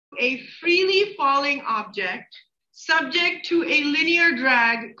a freely falling object subject to a linear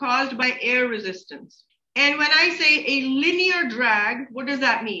drag caused by air resistance. And when I say a linear drag, what does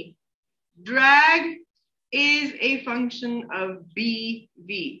that mean? Drag is a function of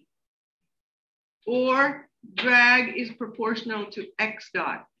BV, or drag is proportional to x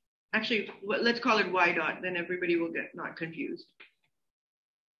dot. Actually, let's call it y dot, then everybody will get not confused.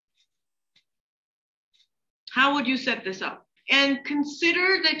 How would you set this up? And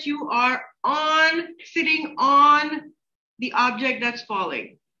consider that you are sitting on the object that's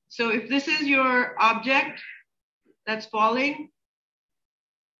falling. So if this is your object that's falling,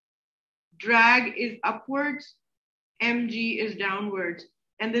 drag is upwards, mg is downwards,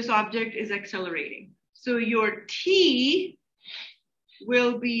 and this object is accelerating. So your t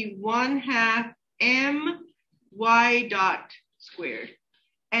will be 1/2 my dot squared,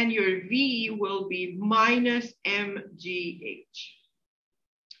 and your v will be minus mgh.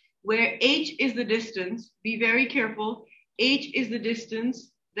 Where h is the distance, be very careful, h is the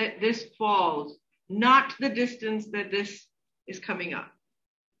distance that this falls, not the distance that this is coming up.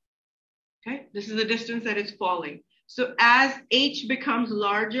 Okay, this is the distance that it's falling. So as h becomes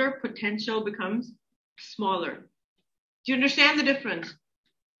larger, potential becomes smaller. Do you understand the difference?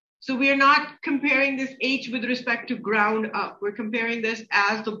 So we are not comparing this h with respect to ground up. We're comparing this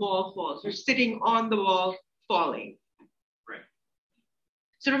as the ball falls. You're sitting on the ball falling. Right.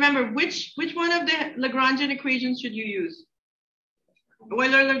 So remember, which one of the Lagrangian equations should you use?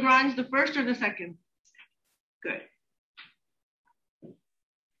 Euler-Lagrange, the first or the second? Good.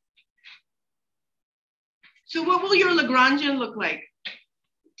 So what will your Lagrangian look like?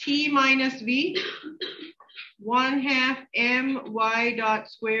 T minus V, 1/2 my dot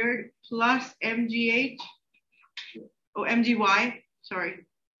squared plus mgh, mgy, sorry.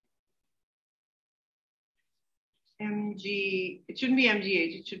 It shouldn't be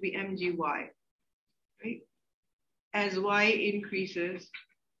mgh, it should be mgy, right? As y increases.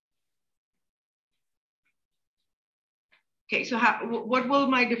 Okay, so what will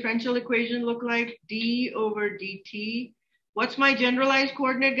my differential equation look like? D over dt. What's my generalized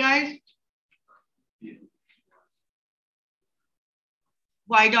coordinate, guys?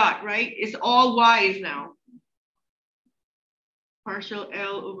 Y dot, right? It's all y's now. Partial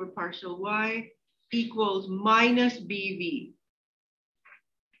L over partial y equals minus BV.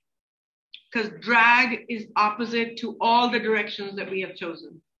 Because drag is opposite to all the directions that we have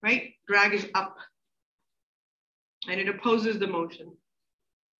chosen, right? Drag is up. And it opposes the motion.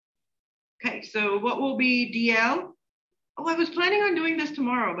 Okay, so what will be DL? Oh, I was planning on doing this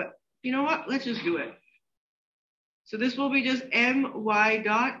tomorrow, but you know what? Let's just do it. So this will be just my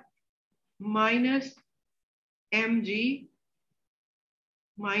dot minus mg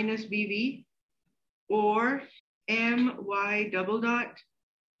minus bv, or my double dot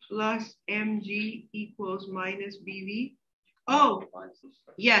plus mg equals minus bv. Oh,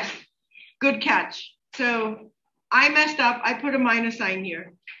 yes, good catch. So I messed up. I put a minus sign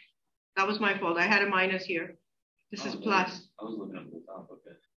here. That was my fault. I had a minus here. This is plus. I was looking at the top of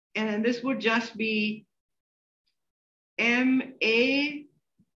it. And then this would just be MA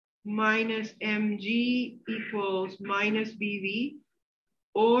minus MG equals minus BV,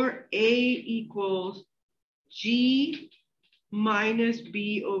 or A equals G minus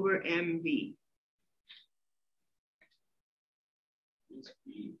B over MV.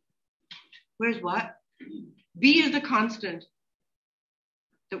 Where's what? B is the constant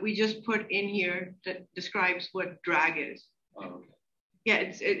that we just put in here that describes what drag is. Oh, okay. Yeah,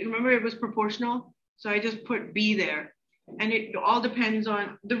 remember it was proportional, so I just put B there. And it all depends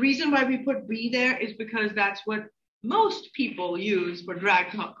on, the reason why we put B there is because that's what most people use for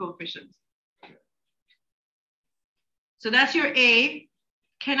drag coefficients. So that's your A.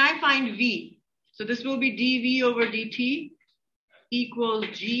 Can I find V? So this will be dV over dt equals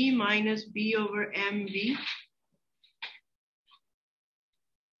G minus B over MV.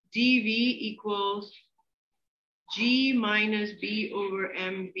 dV equals G minus B over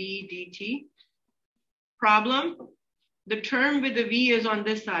MV dt. Problem, the term with the V is on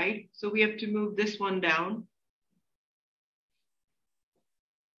this side, so we have to move this one down.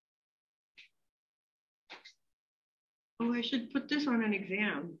 Oh, I should put this on an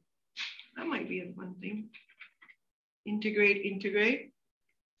exam. That might be a fun thing. Integrate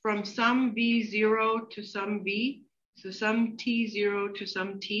from some V0 to some V. So some T0 to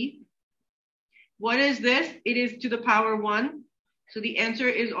some T. What is this? It is to the power 1. So the answer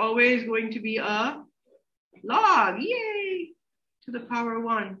is always going to be a log, yay, to the power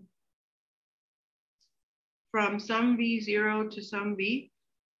 1. From some V0 to some V.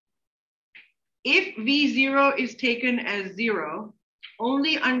 If V0 is taken as 0,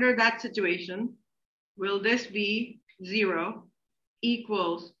 Only under that situation will this be 0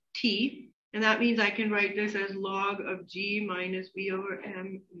 equals t. And that means I can write this as log of g minus v over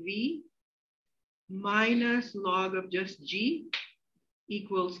mv minus log of just g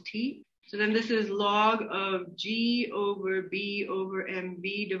equals t. So then this is log of g over b over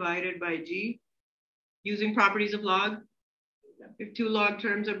mv divided by g. Using properties of log, if two log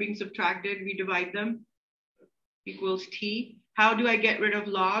terms are being subtracted, we divide them, equals t. How do I get rid of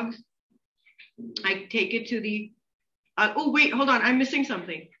logs? I take it to the, oh wait, hold on, I'm missing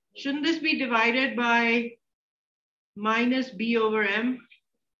something. Shouldn't this be divided by minus b over m?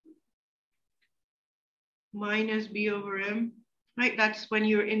 Minus b over m, right? That's when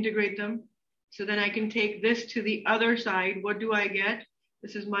you integrate them. So then I can take this to the other side. What do I get?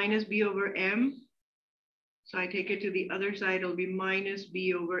 This is minus b over m. So I take it to the other side, it'll be minus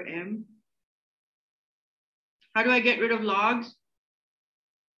b over m. How do I get rid of logs?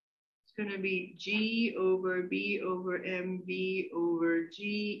 It's going to be g over b over mv over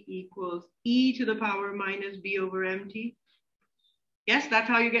g equals e to the power minus b over mt. Yes, that's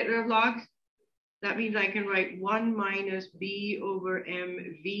how you get rid of logs. That means I can write 1 minus b over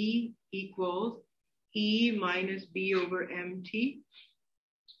mv equals e minus b over mt.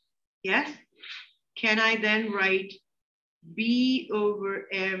 Yes? Can I then write b over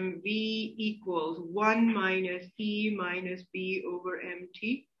mv equals 1 minus e minus b over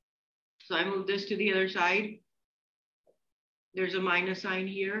mt? So I move this to the other side. There's a minus sign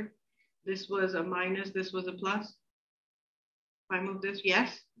here. This was a minus, this was a plus. If I move this,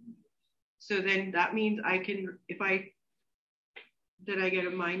 yes. So then that means I can, did I get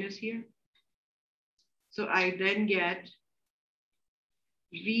a minus here? So I then get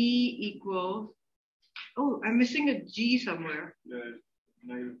v equals, oh, I'm missing a g somewhere.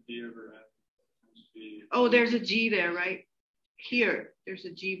 Negative d over m. Oh, there's a g there, right? Here, there's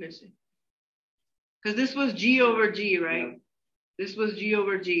a g missing. Because this was g over g, right? Yeah. This was g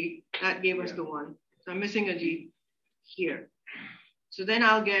over g. That gave us the 1. So I'm missing a g here. So then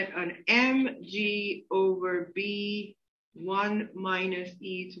I'll get an mg over b 1 minus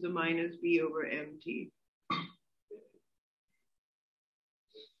e to the minus b over mt.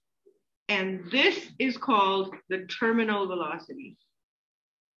 And this is called the terminal velocity.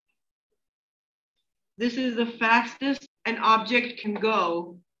 This is the fastest an object can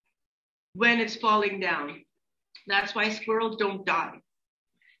go when it's falling down. That's why squirrels don't die,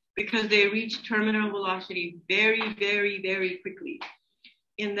 because they reach terminal velocity very, very, very quickly.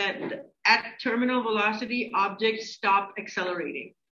 In that at terminal velocity, objects stop accelerating.